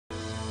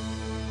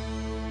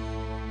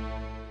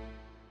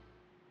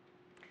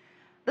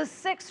The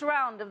sixth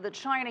round of the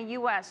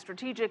China-U.S.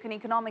 Strategic and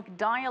Economic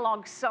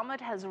Dialogue Summit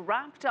has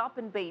wrapped up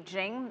in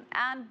Beijing,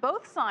 and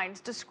both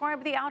sides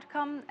describe the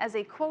outcome as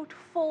a, quote,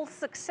 full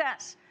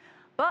success.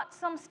 But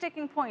some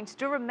sticking points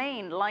do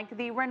remain, like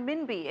the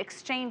renminbi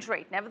exchange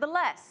rate.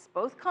 Nevertheless,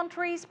 both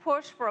countries'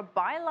 push for a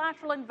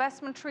bilateral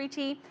investment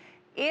treaty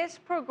is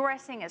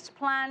progressing as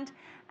planned.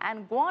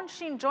 And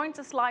Guanxin joins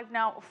us live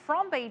now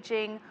from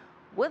Beijing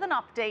with an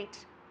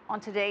update on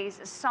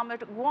today's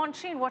summit.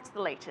 Guanxin, what's the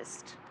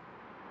latest?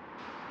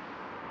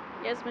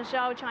 Yes,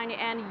 Michelle, China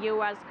and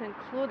U.S.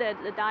 concluded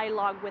the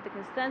dialogue with a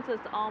consensus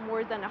on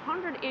more than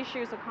 100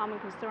 issues of common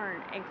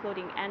concern,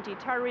 including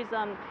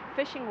anti-terrorism,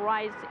 fishing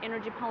rights,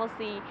 energy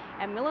policy,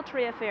 and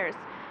military affairs.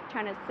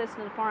 China's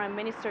Assistant Foreign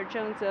Minister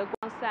Zheng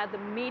Zeguang said the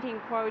meeting,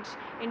 quote,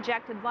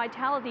 injected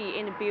vitality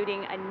in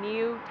building a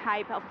new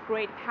type of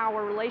great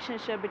power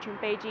relationship between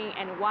Beijing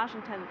and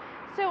Washington.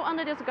 So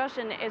under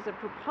discussion is a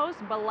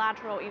proposed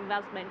bilateral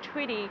investment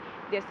treaty.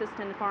 The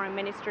Assistant Foreign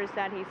Minister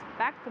said he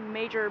expects the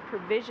major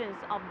provisions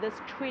of this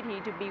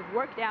treaty to be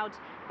worked out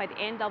by the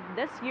end of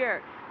this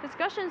year.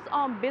 Discussions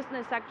on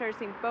business sectors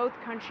in both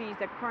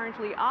countries are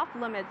currently off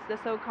limits. The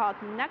so-called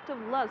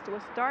negative list will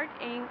start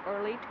in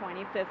early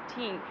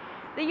 2015.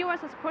 The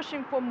U.S. is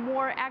pushing for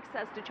more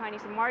access to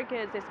Chinese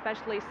markets,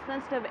 especially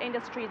sensitive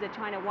industries that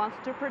China wants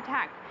to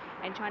protect.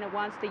 And China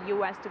wants the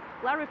U.S. to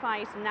clarify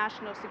its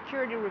national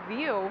security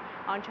review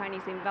on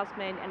Chinese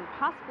investment and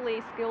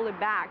possibly scale it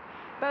back.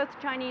 Both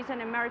Chinese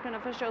and American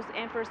officials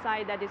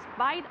emphasize that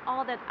despite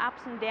all the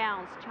ups and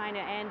downs, China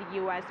and the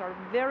U.S. are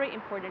very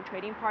important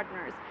trading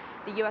partners.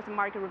 The U.S.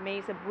 market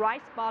remains a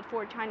bright spot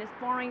for China's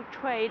foreign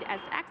trade as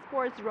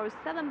exports rose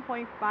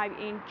 7.5%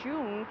 in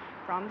June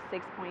from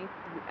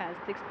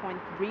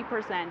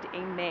 6.3%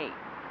 in May.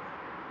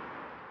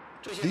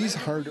 These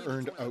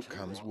hard-earned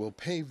outcomes will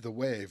pave the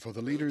way for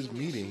the leaders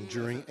meeting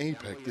during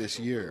APEC this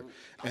year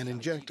and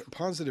inject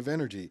positive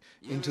energy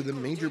into the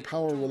major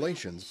power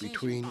relations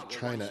between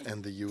China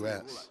and the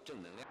U.S.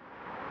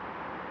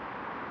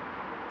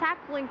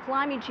 Tackling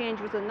climate change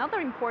was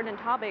another important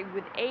topic,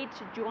 with 8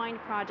 joint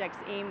projects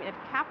aimed at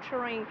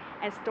capturing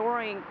and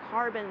storing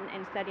carbon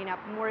and setting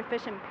up more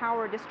efficient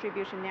power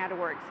distribution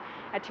networks.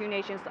 The two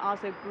nations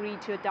also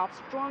agreed to adopt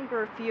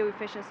stronger fuel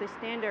efficiency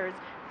standards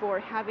for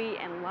heavy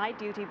and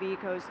light-duty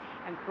vehicles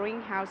and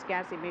greenhouse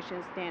gas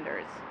emission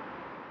standards.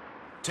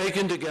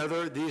 Taken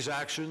together, these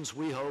actions,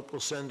 we hope, will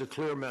send a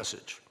clear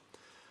message.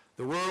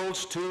 The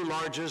world's 2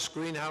 largest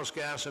greenhouse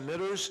gas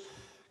emitters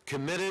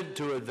committed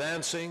to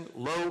advancing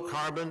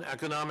low-carbon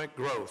economic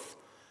growth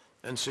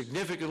and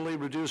significantly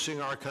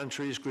reducing our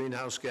country's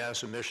greenhouse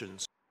gas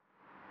emissions.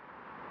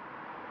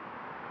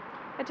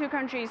 The two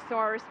countries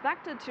are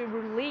expected to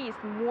release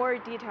more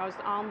details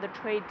on the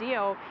trade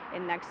deal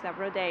in the next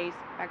several days.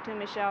 Back to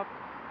Michelle.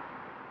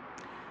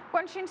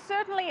 Guanxin,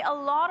 certainly a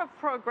lot of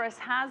progress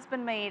has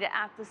been made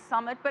at the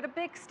summit, but a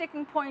big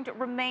sticking point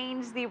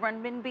remains the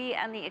renminbi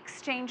and the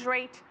exchange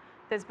rate.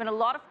 There's been a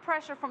lot of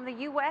pressure from the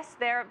U.S.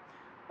 there.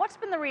 What's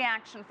been the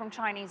reaction from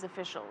Chinese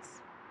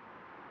officials?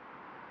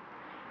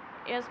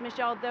 Yes,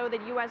 Michelle, though the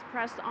U.S.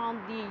 pressed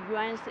on the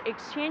yuan's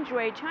exchange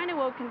rate, China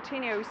will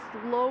continue a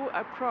slow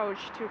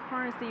approach to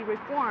currency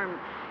reform.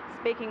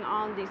 Speaking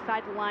on the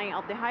sideline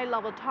of the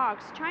high-level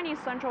talks, Chinese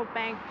Central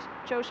Bank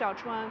Zhou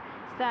Xiaochuan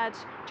said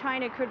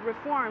China could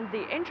reform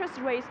the interest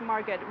rates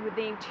market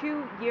within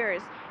 2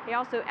 years. He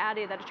also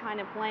added that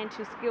China planned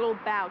to scale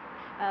back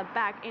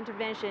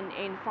intervention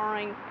in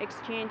foreign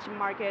exchange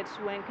markets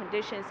when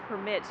conditions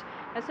permit.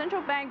 A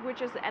central bank,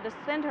 which is at the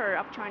center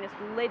of China's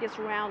latest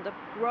round of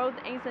growth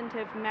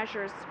incentive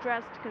measures,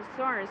 stressed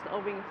concerns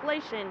over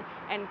inflation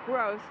and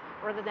growth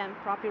rather than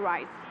property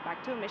rights.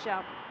 Back to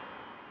Michelle.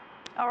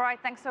 All right,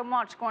 thanks so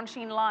much.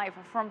 Guanxin live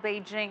from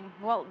Beijing.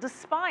 Well,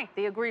 despite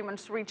the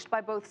agreements reached by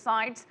both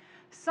sides,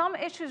 some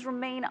issues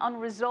remain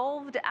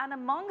unresolved, and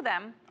among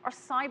them are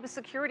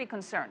cybersecurity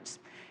concerns.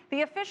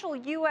 The official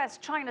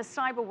U.S.-China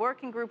cyber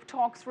working group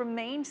talks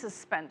remain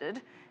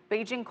suspended.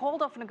 Beijing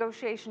called off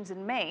negotiations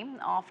in May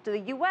after the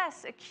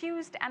U.S.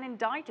 accused and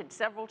indicted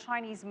several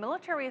Chinese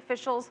military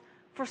officials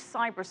for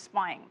cyber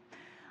spying.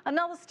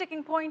 Another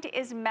sticking point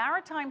is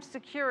maritime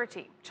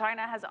security.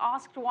 China has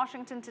asked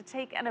Washington to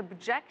take an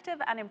objective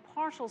and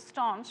impartial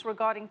stance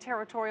regarding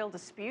territorial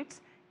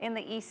disputes in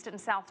the East and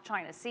South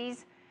China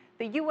Seas.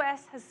 The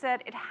U.S. has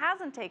said it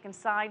hasn't taken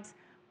sides,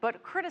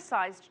 but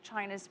criticized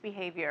China's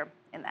behavior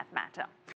in that matter.